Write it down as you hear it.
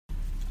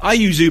I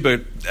use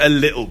Uber a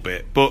little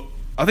bit, but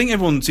I think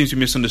everyone seems to be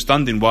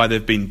misunderstanding why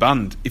they've been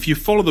banned. If you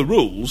follow the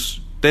rules,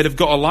 they'd have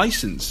got a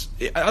licence.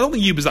 I don't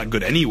think Uber's that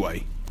good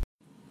anyway.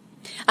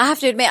 I have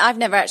to admit, I've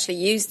never actually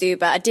used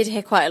Uber. I did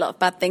hear quite a lot of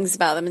bad things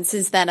about them, and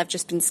since then I've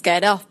just been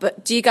scared off.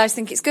 But do you guys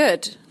think it's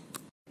good?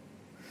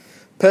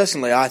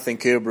 Personally, I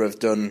think Uber have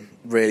done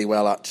really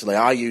well, actually.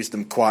 I use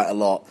them quite a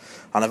lot,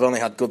 and I've only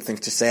had good things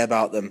to say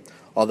about them,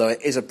 although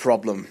it is a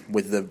problem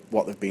with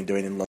what they've been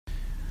doing in London.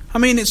 I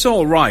mean, it's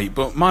all right,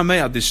 but my mate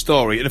had this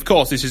story, and of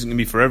course this isn't going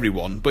to be for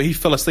everyone, but he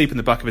fell asleep in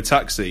the back of a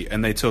taxi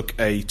and they took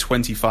a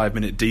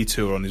 25-minute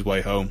detour on his way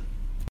home.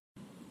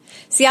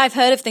 See, I've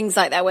heard of things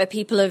like that where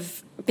people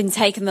have been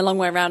taken the long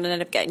way around and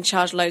end up getting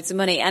charged loads of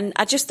money, and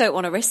I just don't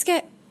want to risk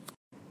it.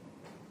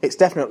 It's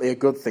definitely a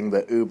good thing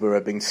that Uber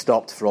are being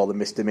stopped for all the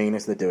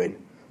misdemeanours they're doing,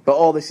 but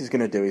all this is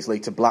going to do is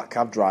lead to black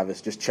cab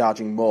drivers just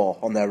charging more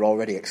on their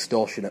already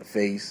extortionate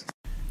fees.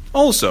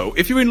 Also,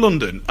 if you're in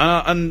London,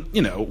 and,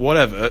 you know,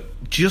 whatever,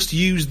 just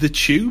use the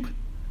tube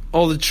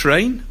or the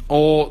train,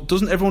 or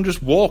doesn't everyone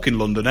just walk in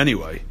London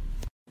anyway?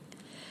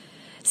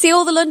 See,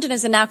 all the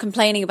Londoners are now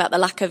complaining about the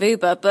lack of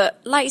Uber, but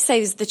like you say,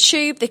 there's the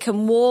tube, they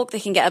can walk, they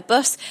can get a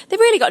bus. They've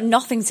really got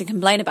nothing to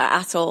complain about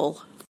at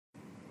all.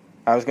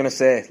 I was going to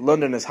say,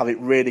 Londoners have it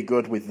really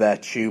good with their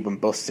tube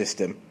and bus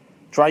system.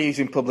 Try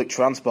using public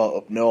transport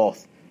up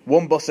north.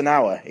 1 bus an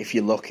hour if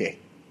you're lucky.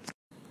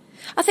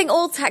 I think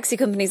all taxi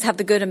companies have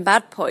the good and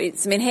bad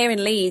points. I mean, here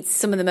in Leeds,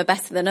 some of them are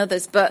better than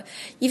others, but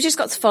you've just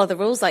got to follow the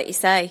rules, like you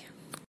say.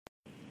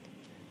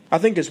 I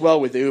think as well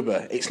with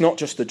Uber, it's not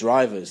just the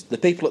drivers. The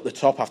people at the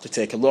top have to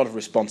take a lot of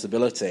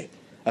responsibility.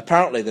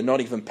 Apparently, they're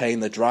not even paying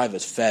the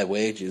drivers fair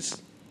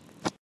wages.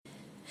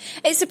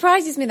 It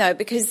surprises me, though,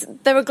 because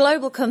they're a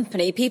global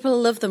company. People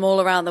love them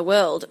all around the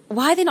world.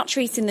 Why are they not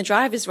treating the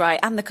drivers right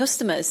and the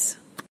customers?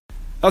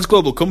 That's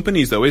global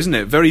companies, though, isn't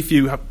it? Very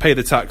few pay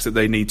the tax that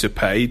they need to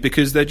pay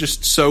because they're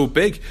just so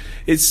big.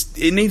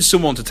 It needs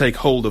someone to take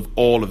hold of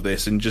all of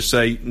this and just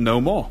say,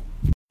 no more.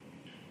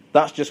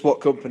 That's just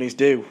what companies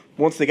do.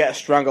 Once they get a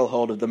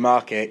stranglehold of the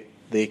market,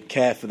 the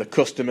care for the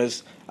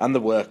customers and the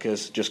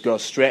workers just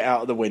goes straight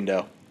out of the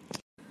window.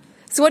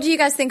 So what do you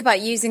guys think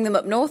about using them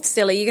up north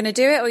still? Are you going to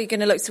do it, or are you going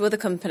to look to other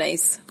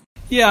companies?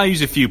 Yeah, I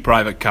use a few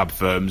private cab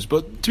firms,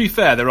 but to be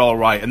fair, they're all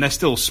right, and they're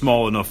still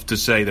small enough to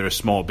say they're a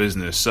small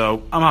business,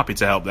 so I'm happy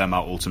to help them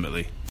out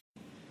ultimately.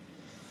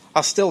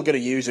 I'm still going to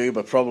use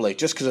Uber probably,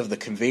 just because of the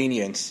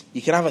convenience.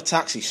 You can have a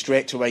taxi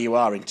straight to where you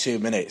are in 2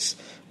 minutes,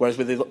 whereas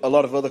with a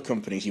lot of other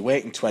companies, you're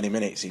waiting 20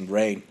 minutes in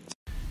rain.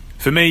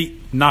 For me,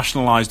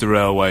 nationalise the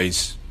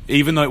railways.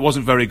 Even though it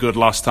wasn't very good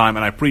last time,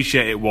 and I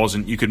appreciate it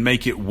wasn't, you could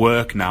make it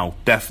work now,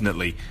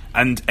 definitely,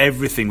 and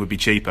everything would be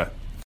cheaper.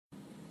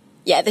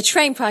 Yeah, the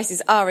train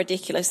prices are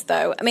ridiculous,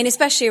 though. I mean,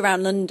 especially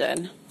around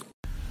London.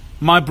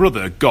 My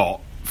brother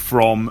got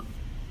from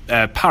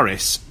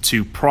Paris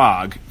to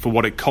Prague for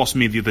what it cost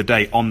me the other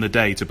day on the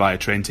day to buy a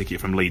train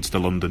ticket from Leeds to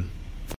London.